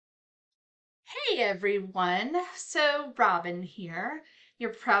Hey everyone, so Robin here. You're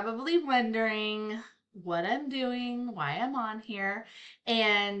probably wondering what I'm doing, why I'm on here,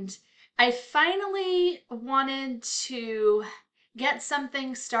 and I finally wanted to get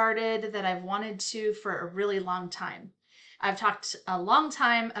something started that I've wanted to for a really long time. I've talked a long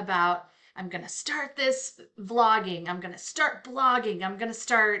time about I'm going to start this vlogging, I'm going to start blogging, I'm going to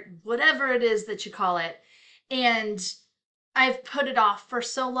start whatever it is that you call it, and I've put it off for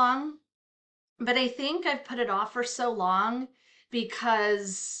so long, but I think I've put it off for so long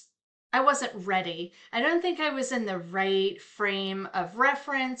because I wasn't ready. I don't think I was in the right frame of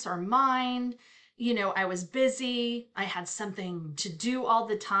reference or mind. I was busy. I had something to do all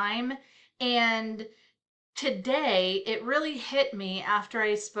the time. And today, it really hit me after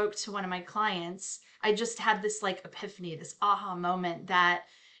I spoke to one of my clients. I just had this like epiphany, this aha moment that,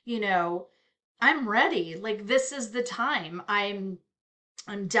 you know, I'm ready. Like, this is the time. I'm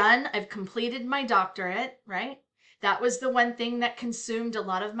done. I've completed my doctorate, right? That was the one thing that consumed a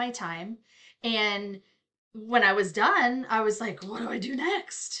lot of my time. And when I was done, I was like, what do I do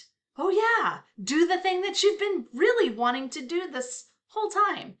next? Oh, yeah, do the thing that you've been really wanting to do this whole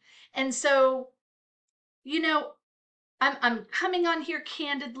time. And so, you know, I'm coming on here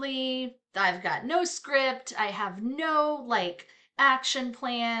candidly. I've got no script. I have no like action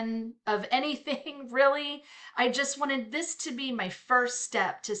plan of anything really. I just wanted this to be my first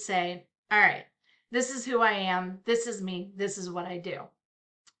step to say, all right, this is who I am. This is me. This is what I do.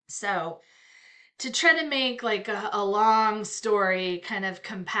 So, to try to make like a long story kind of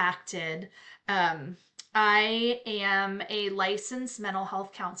compacted, um, I am a licensed mental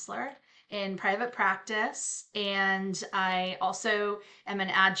health counselor in private practice, and I also am an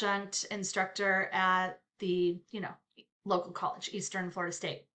adjunct instructor at the local college, Eastern Florida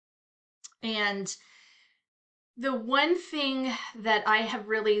State. And the one thing that I have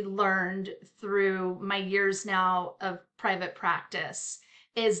really learned through my years now of private practice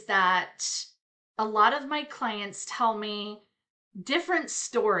is that a lot of my clients tell me different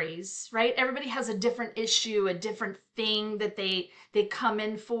stories, right? Everybody has a different issue, a different thing that they come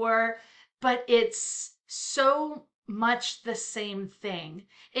in for, but it's so much the same thing.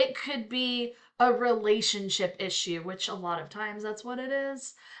 It could be a relationship issue, which a lot of times that's what it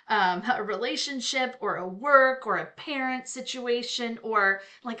is. A relationship or a work or a parent situation, or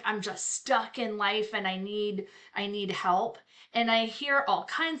like I'm just stuck in life and I need help. And I hear all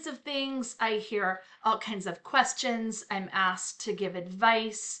kinds of things. I hear all kinds of questions. I'm asked to give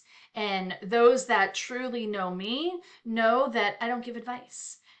advice. And those that truly know me know that I don't give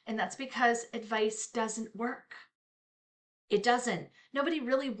advice. And that's because advice doesn't work. It doesn't. Nobody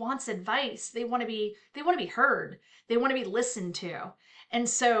really wants advice. They want to be heard. They want to be listened to. And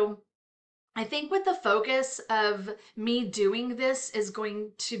so I think with the focus of me doing this is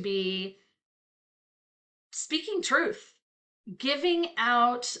going to be speaking truth, giving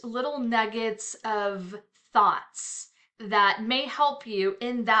out little nuggets of thoughts that may help you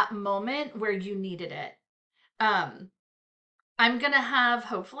in that moment where you needed it. Um, I'm gonna have,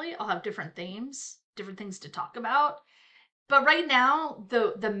 hopefully, I'll have different themes, different things to talk about. But right now,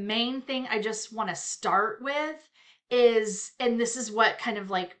 the main thing I just want to start with is, and this is what kind of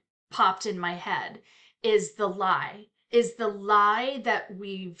like popped in my head, is the lie that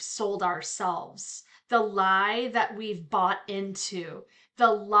we've sold ourselves, the lie that we've bought into, the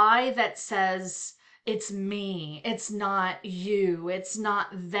lie that says it's me, it's not you, it's not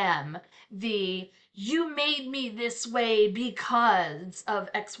them, the you made me this way because of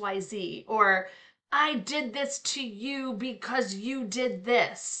XYZ, or I did this to you because you did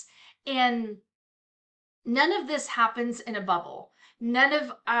this. And none of this happens in a bubble. None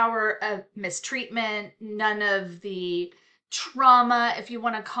of our mistreatment, none of the trauma, if you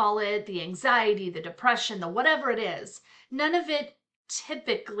want to call it, the anxiety, the depression, the whatever it is, none of it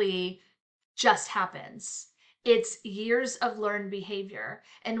typically just happens. It's years of learned behavior,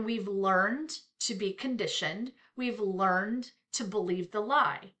 and we've learned to be conditioned. We've learned to believe the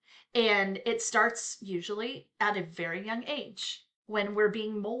lie. And it starts usually at a very young age when we're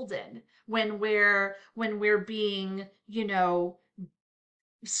being molded, when we're being,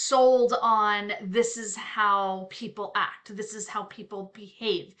 sold on this is how people act, this is how people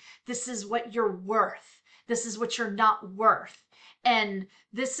behave, this is what you're worth, this is what you're not worth. And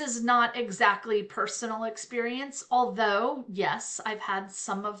this is not exactly personal experience, although yes, I've had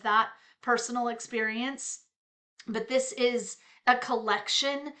some of that personal experience, but this is a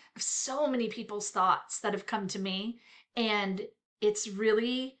collection of so many people's thoughts that have come to me, and it's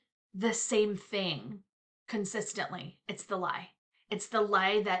really the same thing consistently. It's the lie. It's the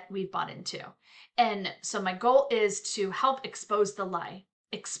lie that we've bought into. And so my goal is to help expose the lie,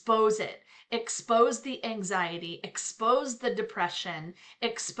 expose it. Expose the anxiety, expose the depression,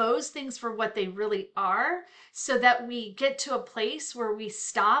 expose things for what they really are, so that we get to a place where we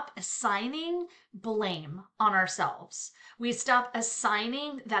stop assigning blame on ourselves. We stop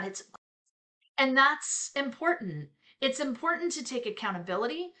assigning that it's, and that's important. It's important to take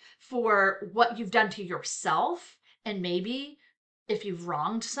accountability for what you've done to yourself and maybe if you've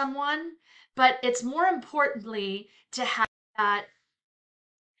wronged someone, but it's more importantly to have that,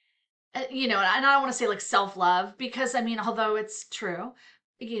 and I don't want to say like self love, because I mean, although it's true,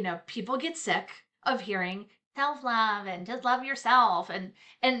 people get sick of hearing self love and just love yourself, and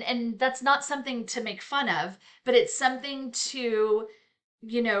that's not something to make fun of, but it's something to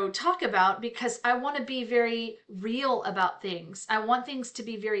talk about, because I want to be very real about things. I want things to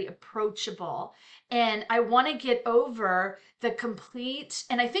be very approachable, and I want to get over the complete,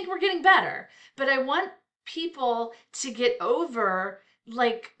 and I think we're getting better, but I want people to get over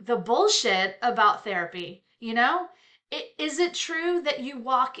like the bullshit about therapy. Is it true that you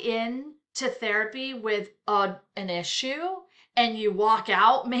walk in to therapy with an issue and you walk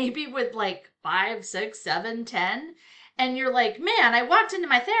out maybe with like 5, 6, 7, 10, and you're like, man, I walked into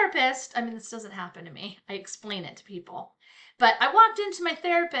my therapist. I mean, this doesn't happen to me. I explain it to people. But I walked into my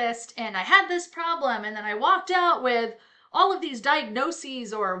therapist and I had this problem, and then I walked out with all of these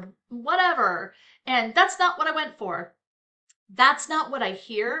diagnoses or whatever. And that's not what I went for. That's not what I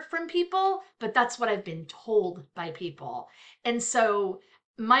hear from people, but that's what I've been told by people. And so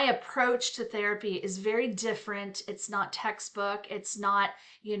my approach to therapy is very different. It's not textbook. It's not,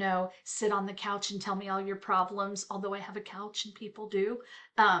 sit on the couch and tell me all your problems, although I have a couch and people do.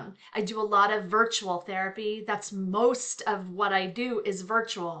 I do a lot of virtual therapy. That's most of what I do is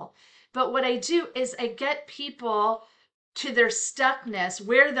virtual. But what I do is I get people to their stuckness,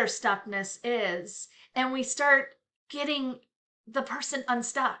 where their stuckness is, and we start getting the person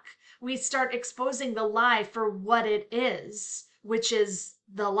unstuck. We start exposing the lie for what it is, which is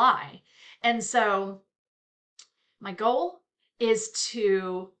the lie. And so my goal is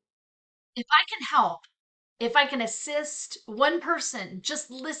to, if I can help, if I can assist one person just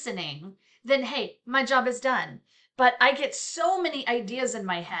listening, then hey, my job is done. But I get so many ideas in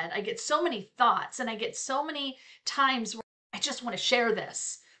my head. I get so many thoughts, and I get so many times where I just want to share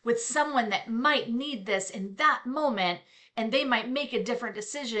this with someone that might need this in that moment, and they might make a different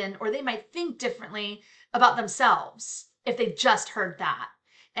decision, or they might think differently about themselves if they just heard that.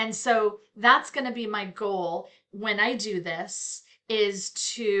 And so that's going to be my goal when I do this, is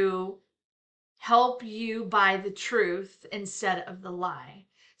to help you buy the truth instead of the lie.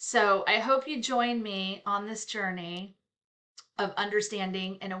 So I hope you join me on this journey of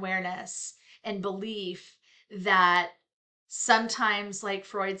understanding and awareness and belief that sometimes, like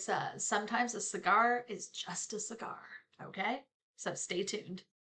Freud says, sometimes a cigar is just a cigar. Okay? So stay tuned.